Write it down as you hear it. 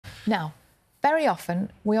Now, very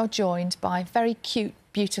often we are joined by very cute,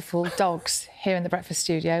 beautiful dogs here in the Breakfast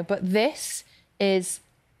Studio, but this is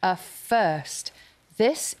a first.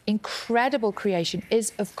 This incredible creation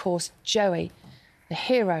is, of course, Joey, the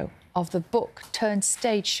hero of the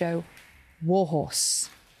book-turned-stage show Warhorse.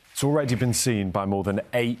 It's already been seen by more than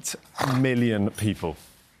 8 million people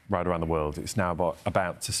right around the world. It's now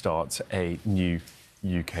about to start a new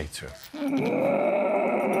UK tour.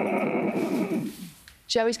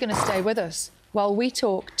 Joey's going to stay with us while we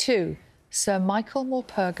talk to Sir Michael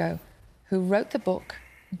Morpurgo, who wrote the book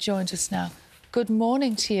and joins us now. Good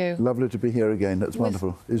morning to you. Lovely to be here again. That's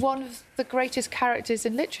wonderful. One of the greatest characters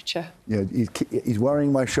in literature. Yeah, he's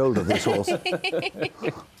worrying my shoulder, this horse.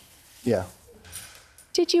 Yeah.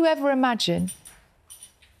 Did you ever imagine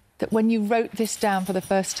that when you wrote this down for the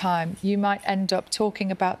first time, you might end up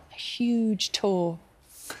talking about a huge tour?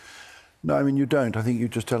 No, I mean, you don't. I think you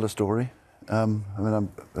just tell a story. I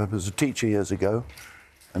was a teacher years ago,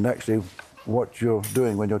 and actually what you're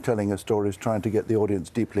doing when you're telling a story is trying to get the audience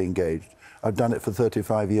deeply engaged. I've done it for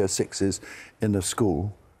 35 year sixes in a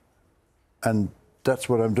school, and that's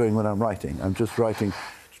what I'm doing when I'm writing. I'm just writing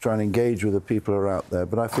to try and engage with the people who are out there,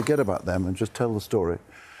 but I forget about them and just tell the story.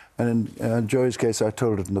 And in Joey's case, I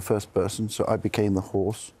told it in the first person, so I became the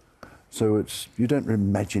horse. So you don't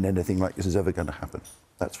imagine anything like this is ever going to happen,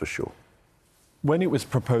 that's for sure. When it was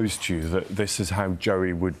proposed to you that this is how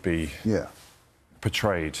Joey would be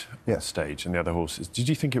portrayed on stage and the other horses, did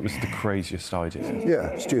you think it was the craziest idea?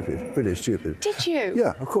 Yeah, stupid, pretty stupid. Did you?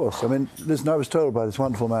 Yeah, of course. I mean, listen, I was told by this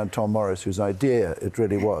wonderful man, Tom Morris, whose idea it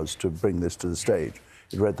really was to bring this to the stage.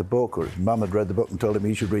 He'd read the book, or his mum had read the book and told him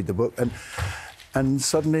he should read the book, and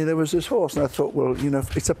suddenly there was this horse, and I thought, well, you know,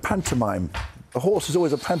 it's a pantomime. A horse is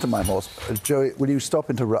always a pantomime horse. Joey, will you stop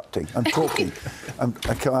interrupting? I'm talking. I'm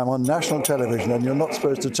on national television and you're not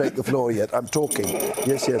supposed to take the floor yet. I'm talking.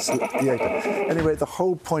 Yes, yes. Yeah. Anyway, the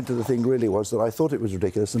whole point of the thing really was that I thought it was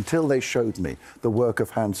ridiculous until they showed me the work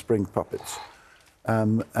of hand-spring puppets.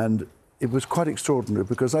 And it was quite extraordinary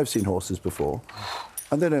because I've seen horses before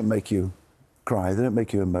and they don't make you cry, they don't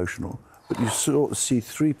make you emotional, but you sort of see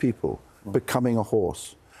 3 people becoming a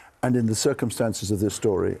horse. And in the circumstances of this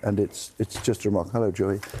story, and it's just remarkable. Hello,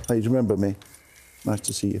 Joey. Hey, do you remember me? Nice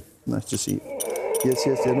to see you. Nice to see you. Yes,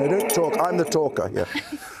 yes, yeah. No, don't talk. I'm the talker, yeah.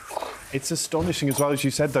 It's astonishing as well, as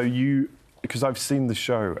you said, though, because I've seen the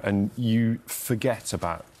show, and you forget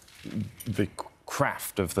about the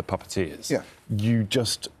craft of the puppeteers. Yeah. You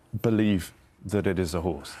just believe that it is a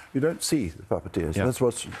horse. You don't see the puppeteers. Yeah. That's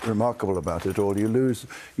what's remarkable about it all.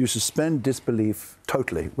 You suspend disbelief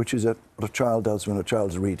totally, which is what a child does when a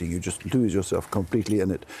child's reading. You just lose yourself completely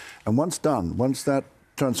in it. And once done, once that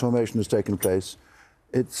transformation has taken place,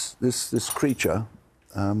 it's this creature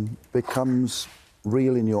becomes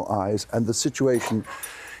real in your eyes, and the situation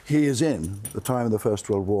he is in, the time of the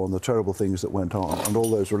First World War and the terrible things that went on, and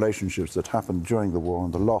all those relationships that happened during the war,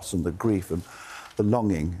 and the loss and the grief and the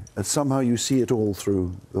longing, and somehow you see it all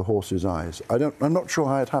through the horse's eyes. I'm not sure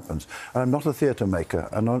how it happens. I'm not a theatre maker,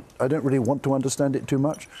 and I don't really want to understand it too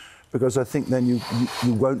much, because I think then you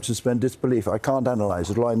won't suspend disbelief. I can't analyse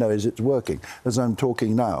it. All I know is it's working. As I'm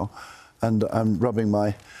talking now, and I'm rubbing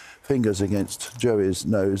my fingers against Joey's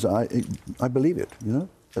nose, I believe it, you know?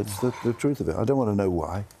 That's the truth of it. I don't want to know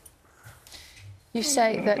why. You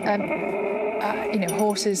say that, you know,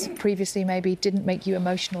 horses previously maybe didn't make you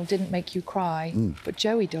emotional, didn't make you cry, but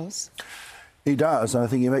Joey does. He does, and I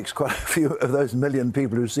think he makes quite a few of those million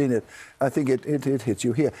people who've seen it. I think it hits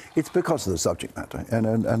you here. It's because of the subject matter,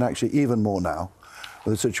 and actually even more now,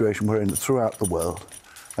 with the situation we're in throughout the world.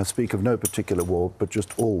 I speak of no particular war, but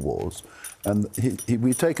just all wars. And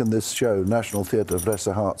we've taken this show, National Theatre, bless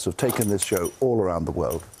their hearts, have taken this show all around the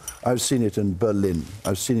world. I've seen it in Berlin,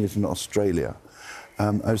 I've seen it in Australia,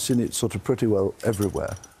 I've seen it sort of pretty well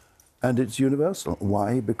everywhere. And it's universal.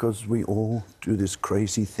 Why? Because we all do this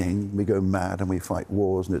crazy thing. We go mad and we fight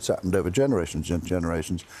wars, and it's happened over generations and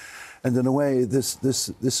generations. And in a way,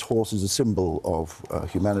 this horse is a symbol of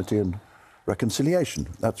humanity and reconciliation.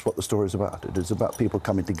 That's what the story's about. It is about people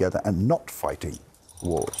coming together and not fighting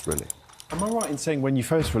wars, really. Am I right in saying when you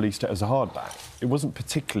first released it as a hardback, it wasn't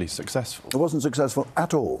particularly successful? It wasn't successful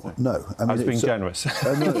at all, no. I was being generous.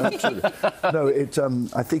 No, absolutely. No,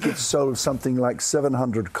 I think it sold something like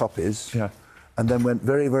 700 copies, and then went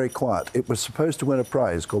very, very quiet. It was supposed to win a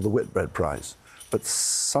prize called the Whitbread Prize, but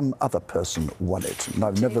some other person won it, and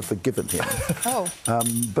I've never forgiven him. Oh.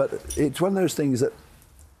 But it's one of those things that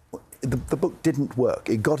the book didn't work.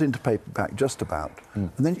 It got into paperback just about,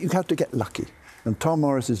 and then you have to get lucky. And Tom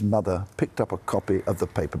Morris's mother picked up a copy of the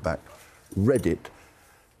paperback, read it,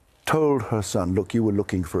 told her son, look, you were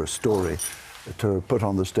looking for a story, to put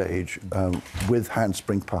on the stage with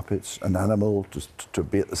handspring puppets, an animal to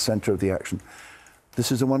be at the centre of the action.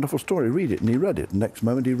 This is a wonderful story. Read it. And he read it. The next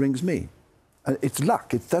moment he rings me. And it's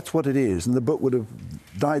luck. That's what it is. And the book would have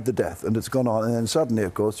died the death, and it's gone on. And then suddenly,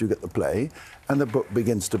 of course, you get the play, and the book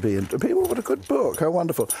begins to be... And people, what a good book, how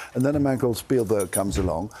wonderful. And then a man called Spielberg comes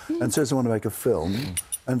along and says, I want to make a film.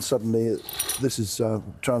 And suddenly this is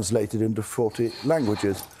translated into 40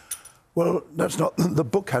 languages. Well, that's not... The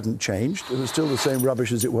book hadn't changed. It was still the same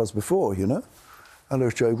rubbish as it was before, you know? Hello,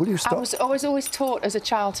 Joe, will you stop? I was always taught as a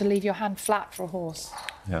child to leave your hand flat for a horse.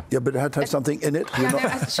 Yeah, but it had to have something in it.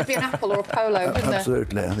 Yeah, it should be an apple or a polo, shouldn't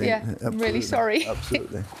absolutely, it? Yeah, absolutely. I'm really sorry.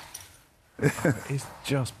 Absolutely. It's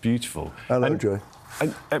just beautiful. Hello, Joe.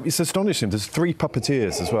 And it's astonishing. There's 3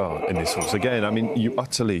 puppeteers as well in this horse. Again, I mean, you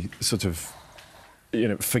utterly sort of...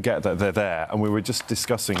 forget that they're there. And we were just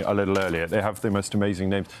discussing a little earlier, they have the most amazing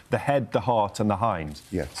names. The head, the heart and the hind.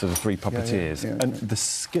 Yeah. So the 3 puppeteers. And the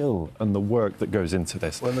skill and the work that goes into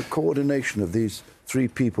this. Well, the coordination of these 3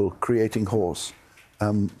 people creating horse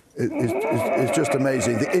is just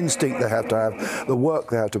amazing. The instinct they have to have, the work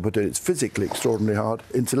they have to put in. It's physically extraordinarily hard,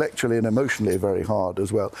 intellectually and emotionally very hard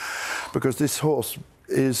as well. Because this horse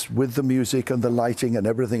is, with the music and the lighting and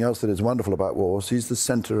everything else that is wonderful about horse, he's the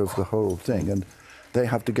centre of the whole thing. And they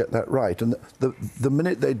have to get that right. And the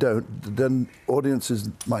minute they don't, then audiences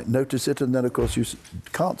might notice it, and then, of course, you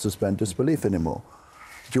can't suspend disbelief anymore.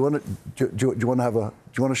 Do you want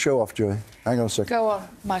to show off, Joey? Hang on a second. Go on,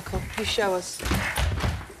 Michael. You show us.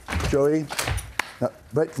 Joey,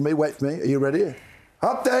 wait for me, wait for me. Are you ready?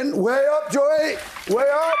 Up then, way up, Joey, way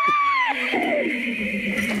up.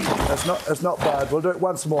 That's not bad. We'll do it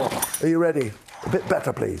once more. Are you ready? A bit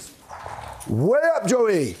better, please. Way up,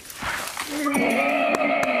 Joey.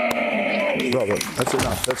 Robert, that's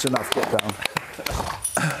enough. That's enough. Get down.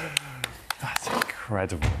 That's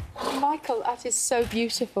incredible. Michael, that is so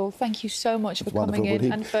beautiful. Thank you so much for coming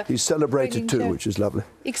in and for... He's celebrated too, which is lovely.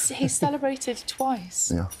 He's celebrated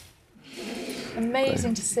twice. Yeah.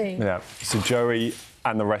 Amazing to see. Yeah. So Joey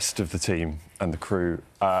and the rest of the team and the crew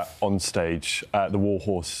on stage at the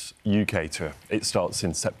Warhorse UK tour. It starts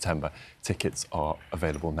in September. Tickets are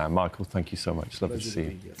available now. Michael, thank you so much. Lovely to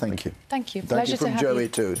see you. Thank you. Thank you. Thank you from Joey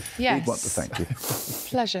too. Yes. We want to thank you.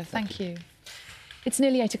 Pleasure. Thank you. It's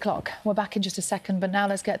nearly 8 o'clock. We're back in just a second, but now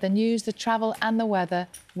let's get the news, the travel and the weather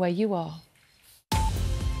where you are.